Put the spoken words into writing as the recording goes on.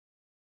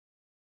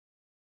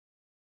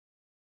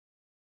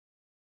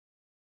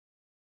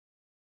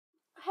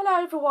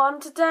Hello everyone,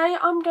 today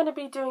I'm going to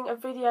be doing a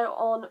video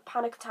on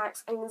panic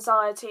attacks and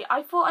anxiety.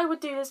 I thought I would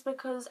do this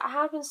because I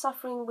have been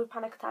suffering with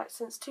panic attacks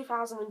since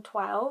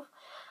 2012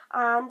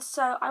 and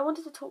so I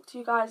wanted to talk to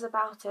you guys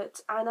about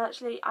it, and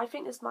actually I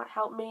think this might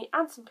help me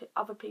and some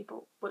other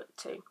people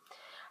too.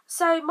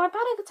 So my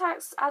panic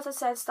attacks, as I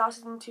said,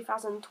 started in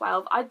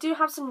 2012. I do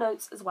have some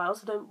notes as well,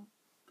 so don't,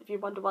 if you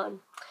wonder why.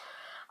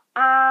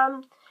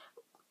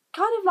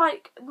 Kind of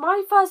like,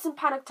 my first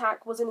panic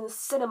attack was in the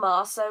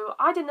cinema, so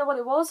I didn't know what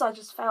it was. I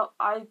thought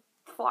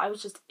I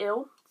was just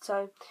ill.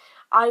 So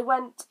I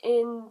went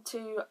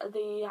into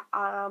the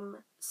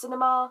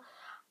cinema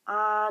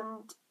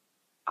and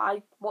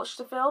I watched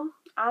the film,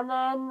 and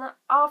then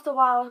after a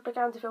while I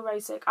began to feel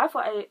very sick. I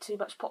thought I ate too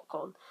much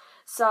popcorn,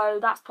 so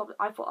that's probably,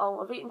 I thought,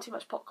 oh, I've eaten too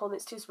much popcorn,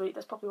 it's too sweet,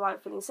 that's probably why I'm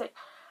feeling sick.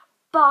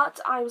 But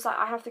I was like,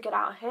 I have to get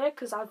out of here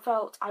because I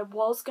felt I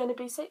was going to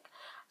be sick.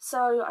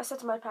 So I said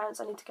to my parents,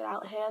 I need to get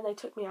out of here, and they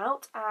took me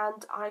out,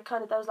 and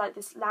there was like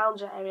this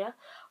lounge area.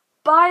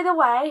 By the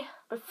way,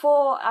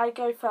 before I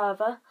go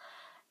further,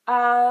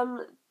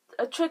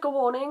 a trigger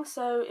warning,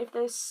 so if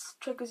this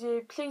triggers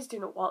you, please do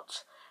not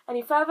watch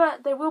any further.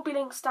 There will be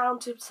links down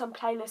to some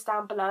playlists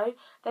down below.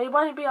 They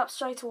won't be up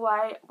straight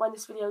away when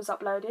this video is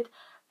uploaded,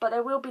 but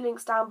there will be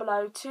links down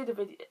below to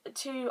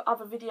to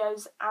other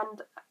videos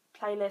and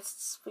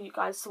playlists for you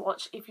guys to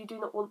watch if you do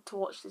not want to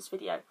watch this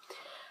video.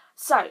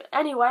 So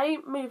anyway,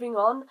 moving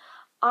on.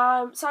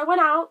 So I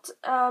went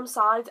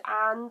outside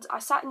and I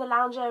sat in the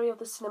lounge area of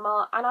the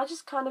cinema, and I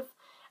just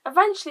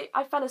eventually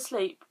I fell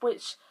asleep,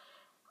 which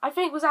I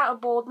think was out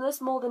of boredom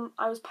more than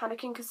I was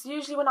panicking, because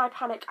usually when I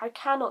panic I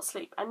cannot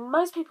sleep, and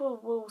most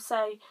people will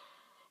say,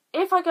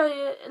 if I go,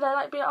 they're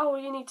like, oh,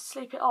 you need to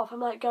sleep it off.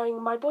 I'm like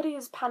going, my body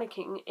is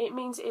panicking, it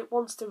means it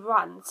wants to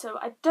run, so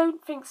I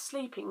don't think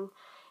sleeping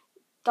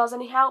does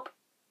any help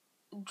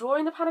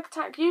during the panic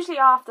attack. Usually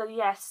after,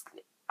 yes,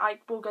 I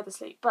will go to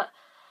sleep, but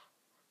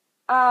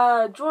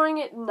during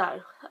it,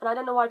 no. And I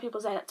don't know why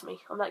people say that to me.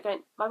 I'm like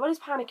going, my body's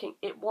panicking,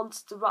 it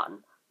wants to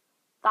run.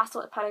 That's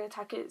what a panic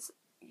attack is.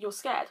 You're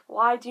scared.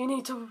 Why do you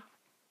need to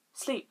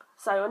sleep?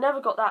 So I never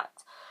got that.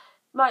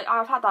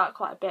 I've had that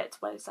quite a bit,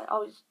 where it's like,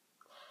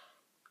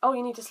 oh,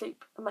 you need to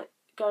sleep. I'm like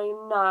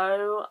going,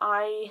 no,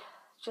 I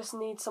just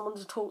need someone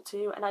to talk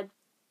to, and I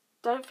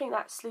don't think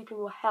that sleeping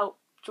will help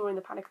during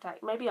the panic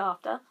attack. Maybe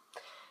after,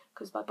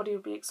 because my body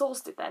would be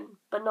exhausted then,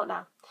 but not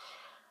now.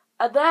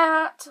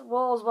 That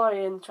was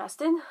very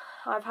interesting.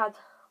 I've had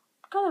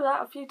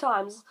that a few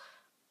times,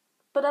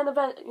 but then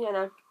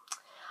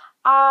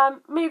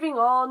moving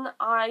on,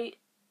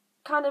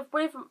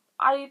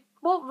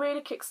 what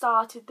really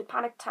kick-started the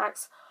panic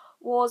attacks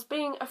was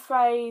being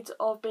afraid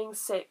of being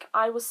sick.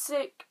 I was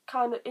sick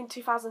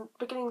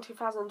beginning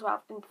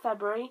 2012 in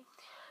February.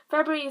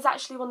 February is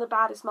actually one of the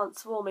baddest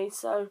months for me,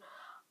 so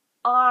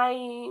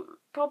I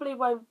probably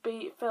won't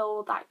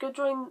feel that good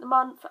during the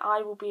month.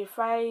 I will be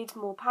afraid,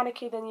 more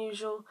panicky than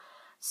usual.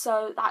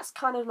 So that's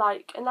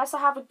unless I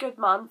have a good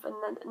month and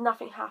then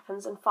nothing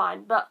happens, and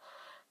fine. But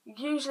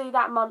usually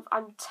that month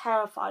I'm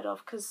terrified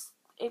of, because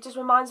it just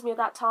reminds me of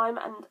that time,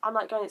 and I'm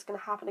like going, it's going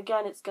to happen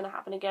again, it's going to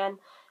happen again.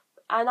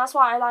 And that's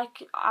why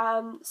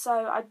so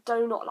I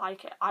do not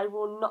like it. I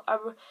will not,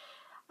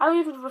 I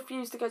even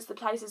refuse to go to the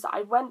places that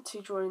I went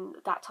to during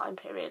that time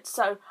period.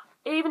 So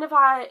even if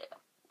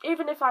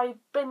I'd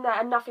been there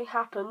and nothing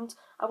happened,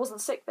 I wasn't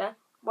sick there,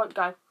 won't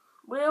go.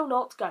 Will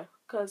not go,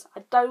 because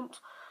I don't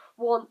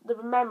want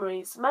the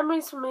memories.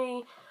 Memories for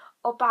me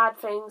of bad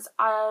things,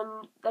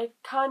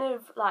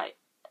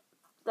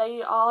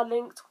 they are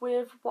linked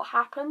with what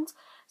happened.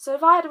 So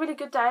if I had a really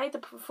good day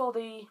before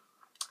the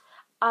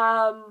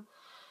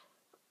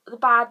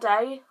bad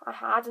day I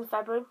had in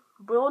February,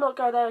 will not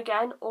go there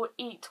again or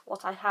eat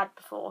what I had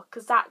before,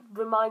 because that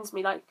reminds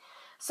me,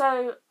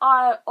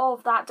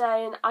 of that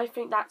day, and I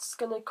think that's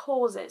going to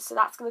cause it, so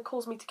that's going to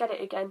cause me to get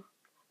it again.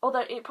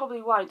 Although it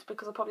probably won't,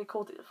 because I probably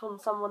caught it from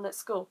someone at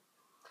school.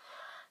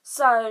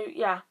 So,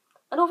 yeah.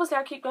 And obviously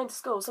I keep going to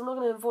school, so I'm not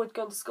going to avoid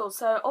going to school.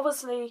 So,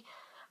 obviously,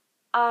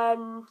 I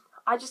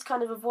just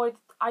avoid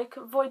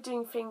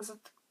doing things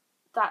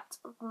that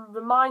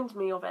remind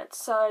me of it.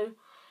 So,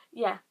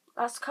 yeah,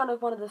 that's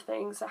one of the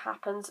things that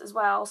happens as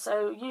well.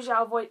 So, usually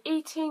I avoid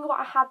eating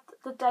what I had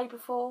the day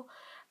before,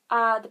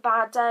 the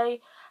bad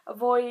day.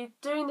 Avoid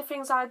doing the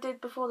things I did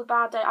before the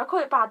bad day. I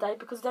call it bad day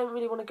because I don't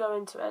really want to go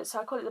into it, so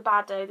I call it the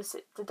bad day,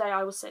 the day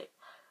I was sick.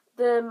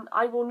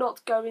 I will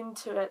not go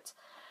into it.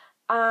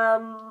 I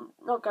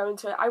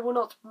will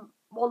not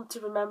want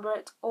to remember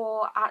it,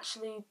 or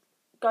actually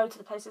go to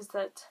the places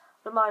that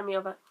remind me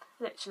of it,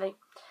 literally.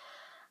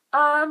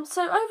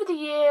 So over the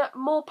year,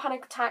 more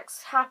panic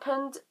attacks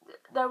happened.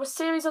 There were a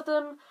series of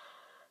them.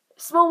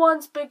 Small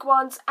ones, big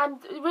ones,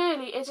 and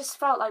really it just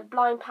felt like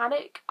blind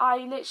panic. I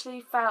literally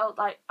felt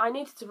like I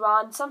needed to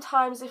run.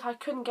 Sometimes if I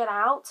couldn't get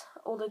out,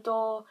 or the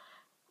door,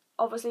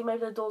 obviously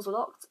maybe the doors were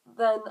locked,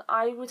 then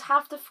I would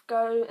have to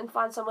go and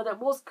find somewhere that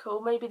was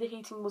cool. Maybe the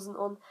heating wasn't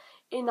on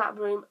in that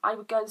room. I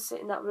would go and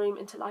sit in that room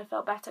until I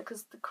felt better,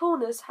 because the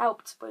coolness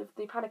helped with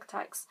the panic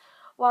attacks,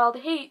 while the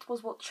heat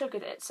was what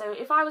triggered it. So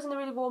if I was in a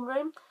really warm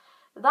room,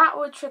 that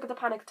would trigger the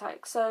panic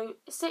attack. So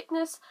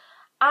sickness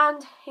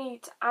and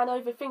heat and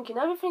overthinking.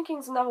 Overthinking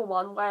is another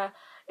one where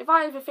if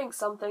I overthink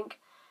something,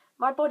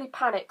 my body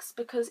panics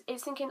because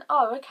it's thinking,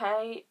 oh,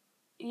 okay,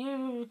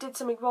 you did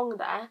something wrong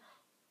there.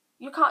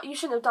 You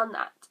shouldn't have done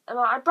that. And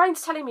my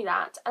brain's telling me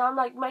that, and I'm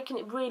like making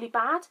it really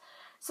bad.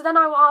 So then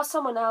I will ask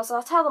someone else, and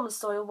I'll tell them the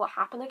story of what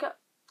happened. They go,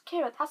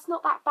 Kira, that's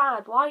not that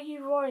bad. Why are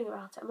you worrying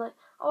about it? I'm like,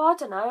 oh, I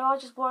don't know. I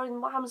was just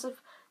worrying what happens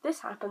if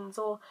this happens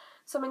or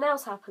something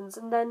else happens.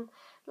 And then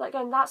like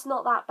going, that's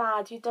not that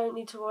bad. You don't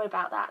need to worry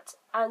about that.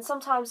 And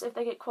sometimes if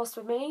they get cross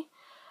with me,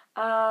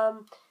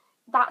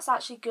 that's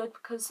actually good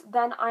because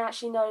then I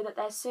actually know that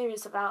they're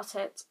serious about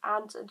it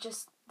and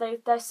just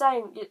they're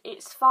saying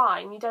it's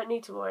fine. You don't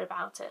need to worry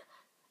about it.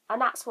 And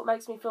that's what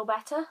makes me feel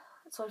better.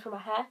 Sorry for my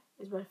hair.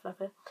 It's very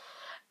fluffy.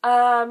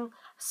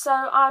 So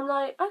I'm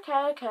like,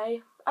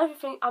 okay. I'm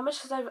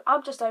just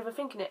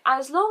overthinking it.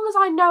 As long as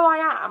I know I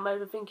am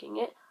overthinking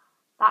it,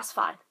 that's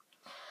fine.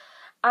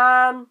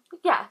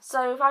 Yeah.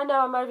 So if I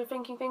know I'm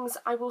overthinking things,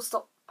 I will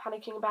stop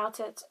panicking about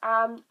it.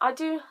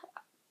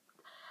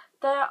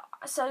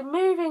 So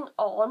moving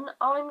on,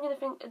 I'm going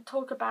to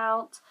talk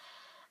about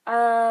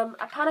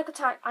a panic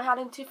attack I had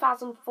in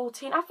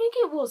 2014. I think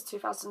it was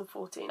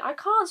 2014. I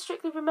can't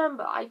strictly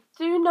remember. I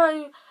do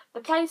know the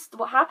place,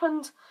 what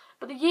happened,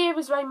 but the year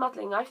was very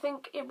muddling. I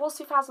think it was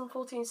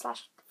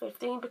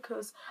 2014/15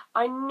 because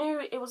I knew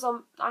it was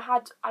on.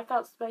 I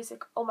felt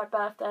basic on my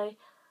birthday.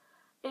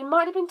 It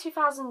might have been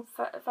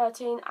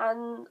 2013,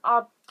 and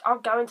I'll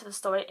go into the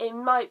story. It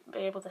might be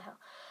able to help.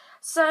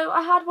 So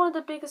I had one of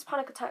the biggest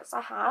panic attacks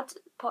I had,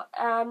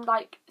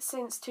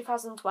 since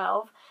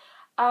 2012.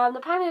 The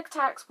panic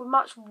attacks were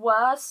much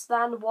worse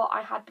than what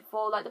I had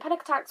before. Like the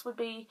panic attacks would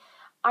be,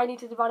 I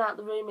needed to run out of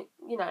the room,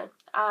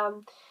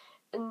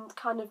 and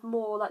kind of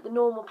more like the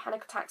normal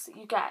panic attacks that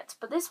you get.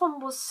 But this one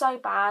was so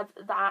bad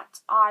that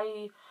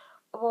I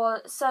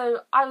was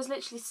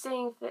literally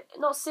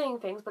not seeing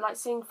things, but like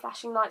seeing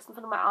flashing lights in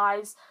front of my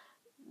eyes,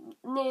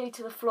 nearly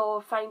to the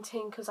floor,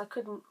 fainting because I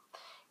couldn't.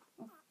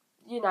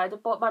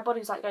 My body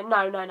was like going,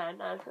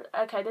 no.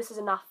 Okay, this is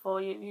enough for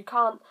you. You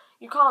can't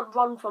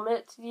run from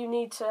it. You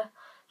need to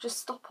just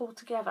stop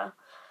altogether.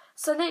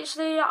 So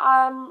literally,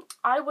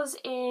 I was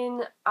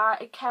in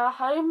a care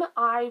home.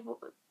 I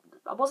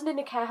wasn't in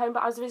a care home,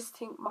 but I was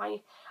visiting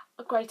my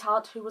great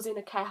aunt who was in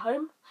a care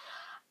home,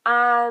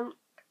 and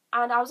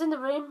I was in the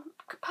room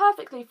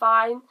perfectly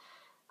fine,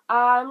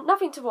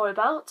 nothing to worry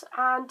about.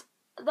 And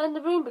then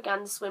the room began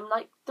to swim.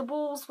 Like the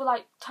walls were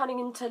like turning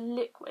into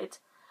liquid.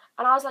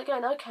 And I was like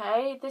going,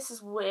 okay, this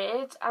is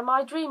weird. Am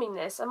I dreaming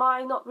this? Am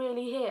I not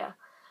really here?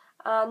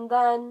 And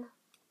then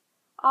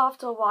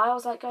after a while, I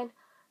was like going,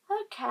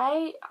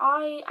 okay,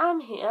 I am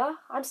here.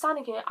 I'm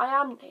standing here. I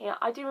am here.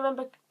 I do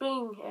remember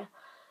being here.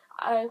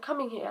 I'm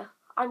coming here.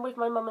 I'm with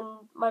my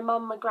mum,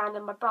 my gran,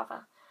 and my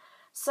brother.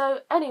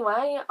 So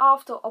anyway,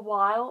 after a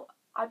while,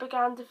 I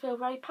began to feel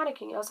very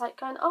panicking. I was like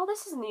going, oh,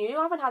 this is new.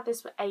 I haven't had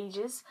this for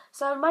ages.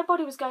 So my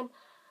body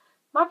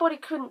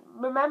couldn't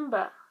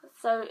remember.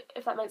 So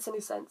if that makes any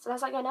sense. And I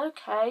was like going,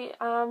 okay,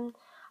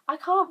 I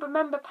can't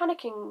remember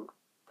panicking.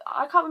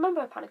 I can't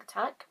remember a panic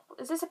attack.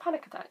 Is this a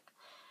panic attack?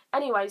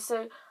 Anyway,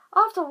 so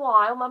after a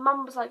while, my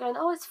mum was like going,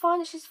 oh, it's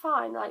fine, she's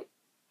fine. Like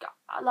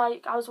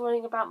I was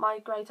worrying about my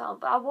great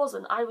aunt, but I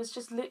wasn't. I was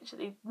just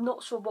literally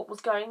not sure what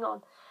was going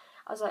on.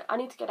 I was like, I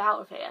need to get out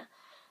of here.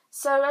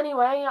 So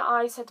anyway,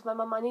 I said to my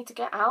mum, I need to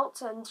get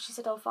out. And she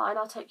said, oh, fine,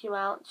 I'll take you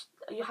out.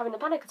 Are you having a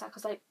panic attack? I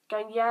was like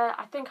going, yeah,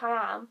 I think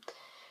I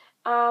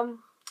am.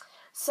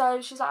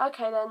 So she's like,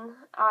 okay then.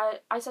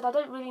 I said, I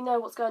don't really know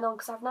what's going on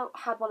because I've not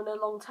had one in a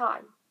long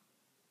time.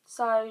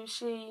 So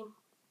she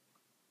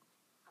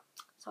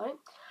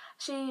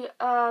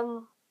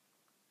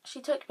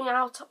took me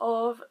out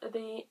of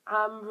the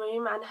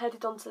room and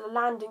headed onto the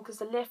landing because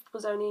the lift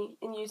was only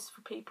in use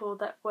for people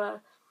that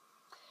were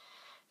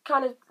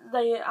kind of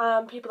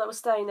the people that were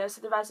staying there.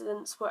 So the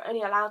residents were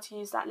only allowed to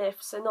use that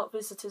lift, so not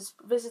visitors.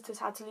 Visitors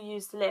had to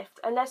use the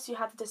lift. Unless you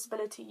had a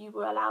disability, you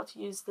were allowed to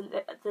use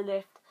the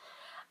lift.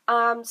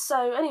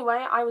 So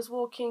anyway, I was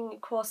walking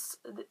across,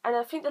 and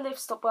I think the lift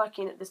stopped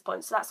working at this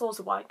point, so that's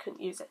also why I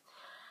couldn't use it.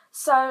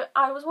 So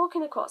I was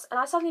walking across, and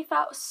I suddenly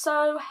felt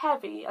so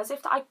heavy, as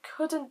if I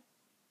couldn't,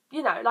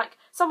 like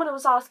someone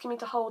was asking me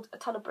to hold a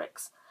ton of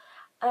bricks.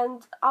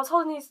 And I was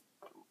holding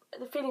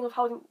the feeling of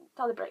holding a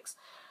ton of bricks.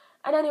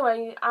 And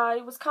anyway, I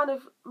was kind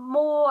of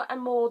more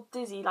and more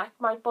dizzy, like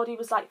my body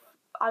was like,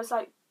 I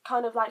felt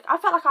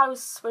like I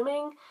was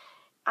swimming,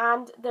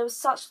 and there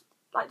was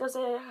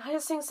a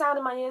hissing sound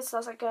in my ears, so I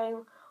was like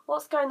going,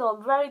 what's going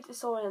on? Very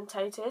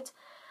disorientated.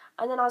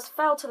 And then I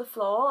fell to the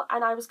floor,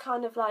 and I was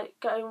kind of like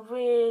going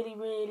really,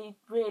 really,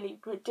 really,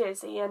 really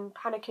dizzy and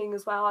panicking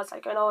as well. I was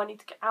like going, oh, I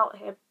need to get out of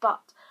here,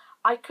 but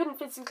I couldn't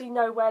physically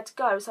know where to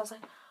go. So I was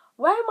like,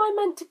 where am I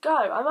meant to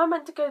go? Am I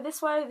meant to go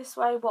this way,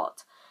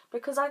 what?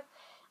 Because I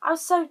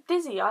was so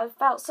dizzy, I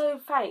felt so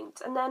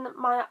faint, and then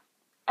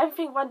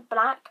everything went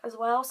black as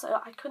well,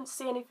 so I couldn't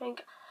see anything.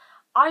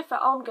 I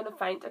felt, oh, I'm going to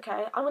faint,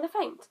 okay, I'm going to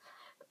faint.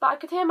 But I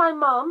could hear my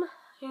mum,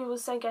 who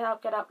was saying, get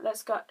up,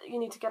 let's go, you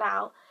need to get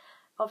out.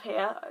 of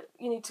here,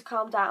 you need to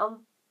calm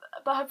down.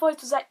 But her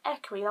voice was like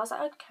echoey, and I was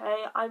like,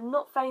 okay, I'm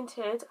not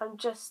fainted,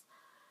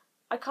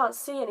 I can't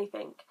see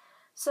anything.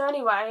 So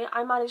anyway,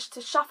 I managed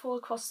to shuffle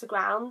across the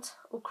ground,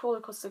 or crawl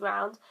across the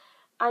ground,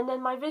 and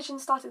then my vision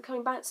started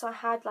coming back, so I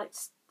had like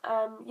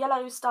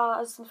yellow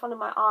stars in front of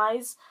my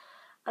eyes,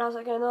 and I was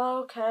like going, oh,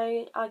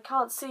 okay, I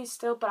can't see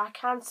still, but I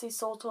can see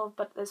sort of,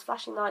 but there's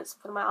flashing lights in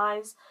front of my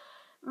eyes.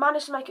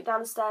 Managed to make it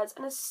down the stairs,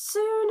 and as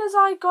soon as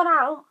I got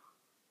out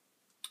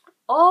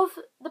of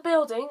the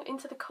building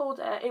into the cold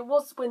air, it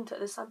was winter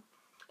this time,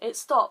 it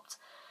stopped.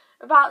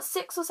 About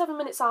 6 or 7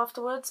 minutes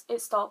afterwards,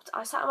 it stopped.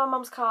 I sat in my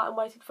mum's car and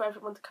waited for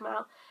everyone to come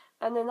out,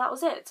 and then that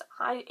was it.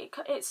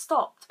 It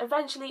stopped.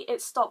 Eventually,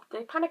 it stopped.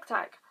 The panic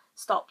attack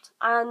stopped,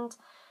 and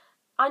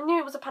I knew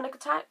it was a panic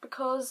attack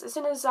because as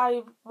soon as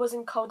I was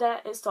in cold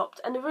air, it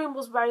stopped, and the room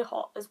was very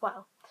hot as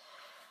well.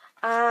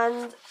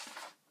 And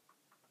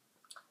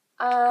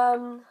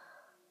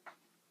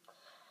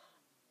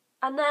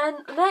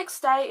then the next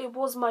day, it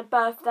was my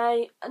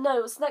birthday. No,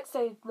 it was the next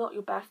day, not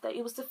your birthday.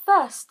 It was the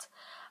 1st,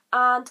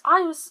 and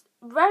I was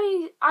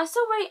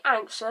still very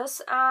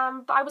anxious,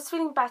 but I was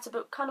feeling better,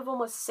 but kind of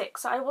almost sick,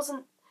 so I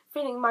wasn't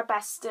feeling my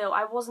best still.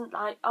 I wasn't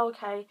like,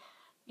 okay,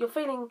 you're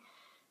feeling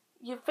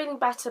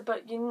better,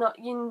 but you're not,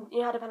 you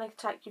had a panic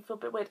attack, you feel a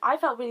bit weird. I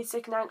felt really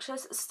sick and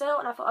anxious still,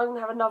 and I thought I'm going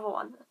to have another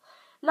one.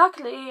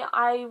 Luckily,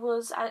 I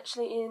was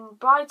actually in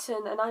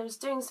Brighton, and I was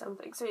doing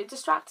something, so it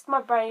distracted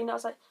my brain. I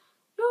was like,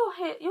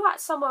 you're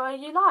at somewhere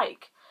you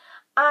like.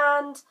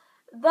 And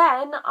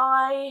then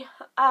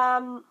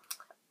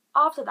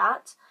after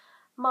that,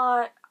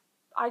 I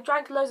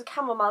drank loads of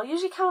chamomile.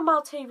 Usually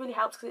chamomile tea really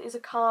helps because it is a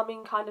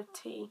calming kind of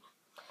tea.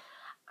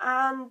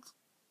 And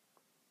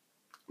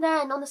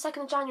then on the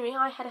 2nd of January,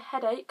 I had a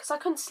headache because I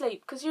couldn't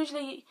sleep. Because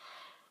usually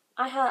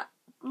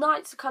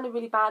nights are kind of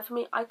really bad for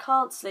me. I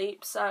can't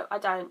sleep, so I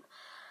don't.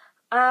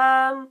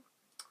 And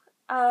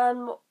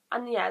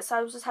yeah, so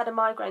I just had a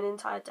migraine the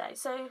entire day.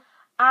 So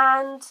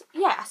that's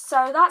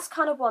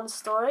kind of one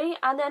story.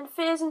 And then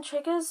fears and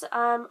triggers.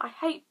 I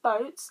hate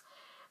boats.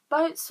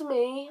 Boats, for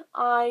me,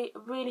 I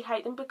really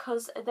hate them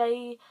because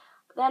they're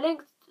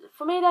linked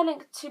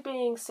to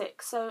being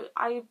sick. So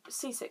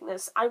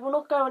seasickness. I will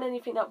not go on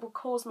anything that will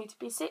cause me to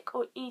be sick,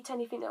 or eat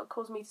anything that will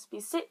cause me to be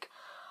sick,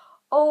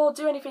 or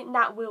do anything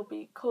that will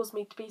cause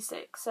me to be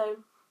sick.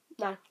 So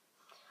no,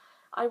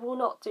 I will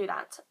not do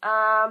that.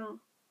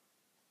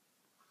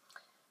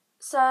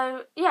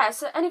 So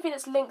anything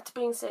that's linked to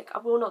being sick, I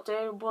will not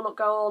do. Will not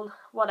go on.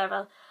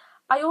 Whatever.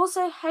 I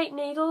also hate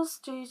needles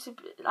due to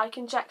like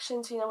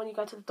injections, when you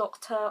go to the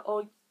doctor,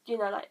 or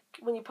like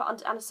when you put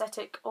under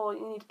anaesthetic or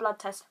you need a blood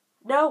test.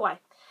 No way.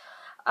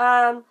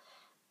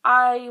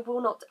 I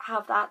will not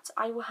have that.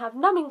 I will have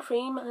numbing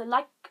cream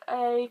like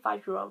a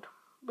 5-year-old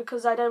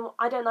because I don't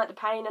like the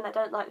pain and I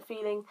don't like the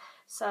feeling.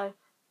 So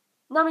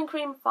numbing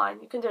cream,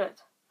 fine, you can do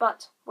it.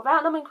 But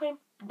without numbing cream,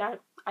 no,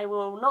 I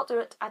will not do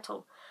it at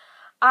all.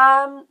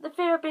 The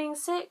fear of being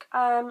sick,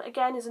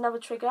 again, is another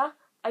trigger.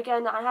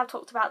 Again, I have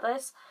talked about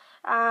this.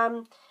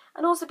 And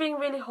also being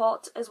really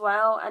hot as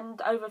well, and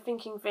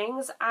overthinking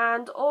things,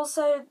 and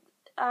also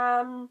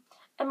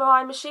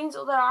MRI machines,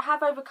 although I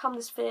have overcome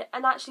this fear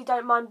and actually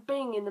don't mind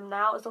being in them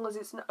now as long as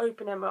it's an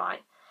open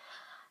MRI.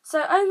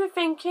 So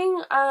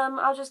overthinking,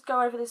 I'll just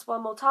go over this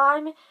one more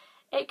time.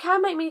 It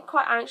can make me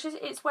quite anxious.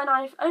 It's when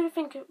I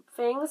overthink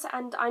things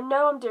and I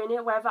know I'm doing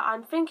it, whether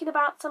I'm thinking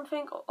about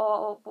something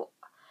or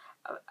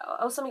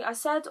something I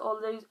said,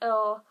 or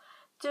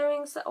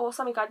doing, or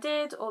something I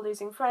did, or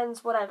losing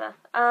friends, whatever.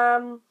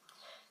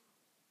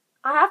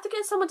 I have to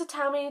get someone to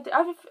tell me that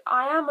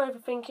I am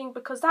overthinking,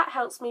 because that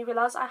helps me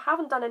realise I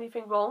haven't done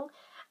anything wrong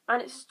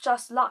and it's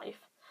just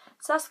life.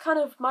 So that's kind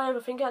of my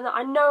overthinking, and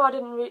I know I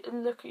didn't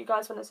look at you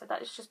guys when I said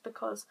that. It's just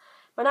because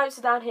my notes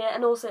are down here,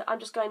 and also I'm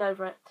just going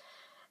over it.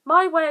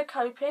 My way of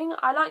coping,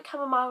 I like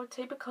chamomile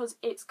tea because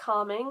it's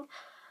calming.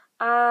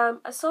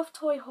 A soft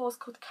toy horse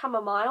called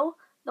Caramel.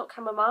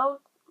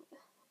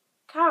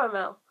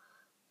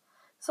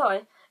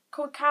 Sorry,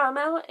 called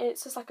Caramel.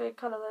 It's just like a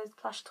kind of those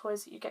plush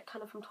toys that you get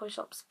kind of from toy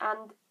shops,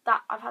 and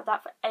that I've had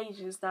that for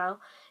ages now.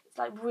 It's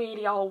like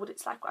really old.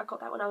 It's like I got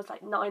that when I was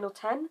like 9 or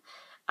 10,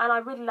 and I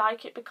really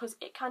like it because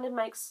it kind of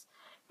makes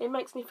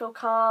me feel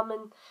calm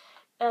and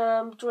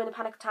during the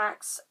panic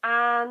attacks,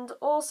 and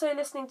also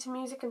listening to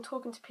music and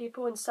talking to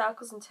people in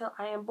circles until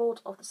I am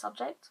bored of the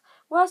subject.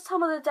 Worst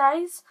time of the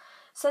days.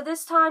 So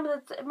most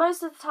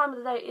of the time of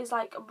the day is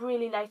like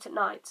really late at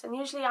night, and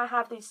usually I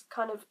have these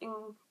kind of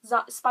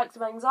spikes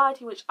of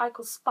anxiety, which I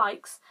call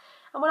spikes.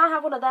 And when I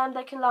have one of them,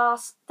 they can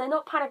last. They're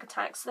not panic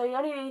attacks. They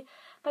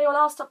will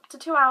last up to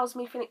 2 hours.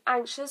 Me feeling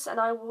anxious, and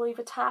I will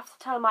either have to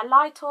turn my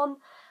light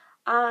on,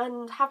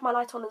 and have my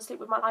light on and sleep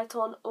with my light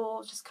on,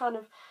 or just kind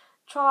of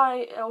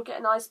try or get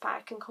an ice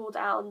pack and cool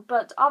down.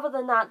 But other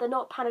than that, they're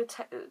not panic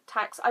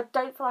attacks. I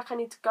don't feel like I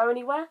need to go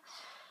anywhere.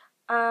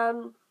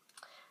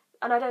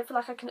 And I don't feel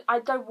like I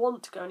don't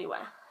want to go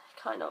anywhere,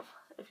 kind of,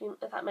 if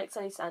that makes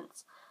any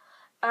sense.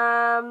 Is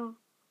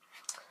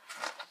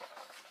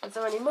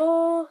there any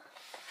more?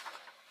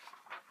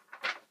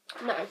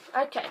 No.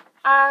 Okay.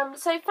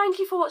 So thank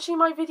you for watching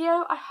my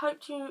video. I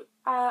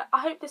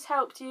hope this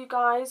helped you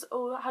guys,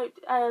 or I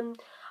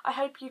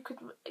hope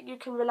you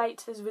can relate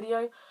to this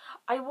video.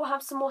 I will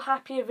have some more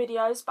happier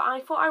videos, but I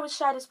thought I would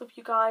share this with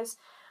you guys.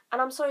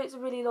 And I'm sorry it's a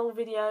really long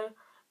video,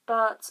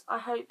 but I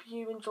hope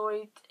you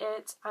enjoyed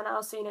it, and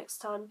I'll see you next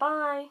time.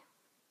 Bye.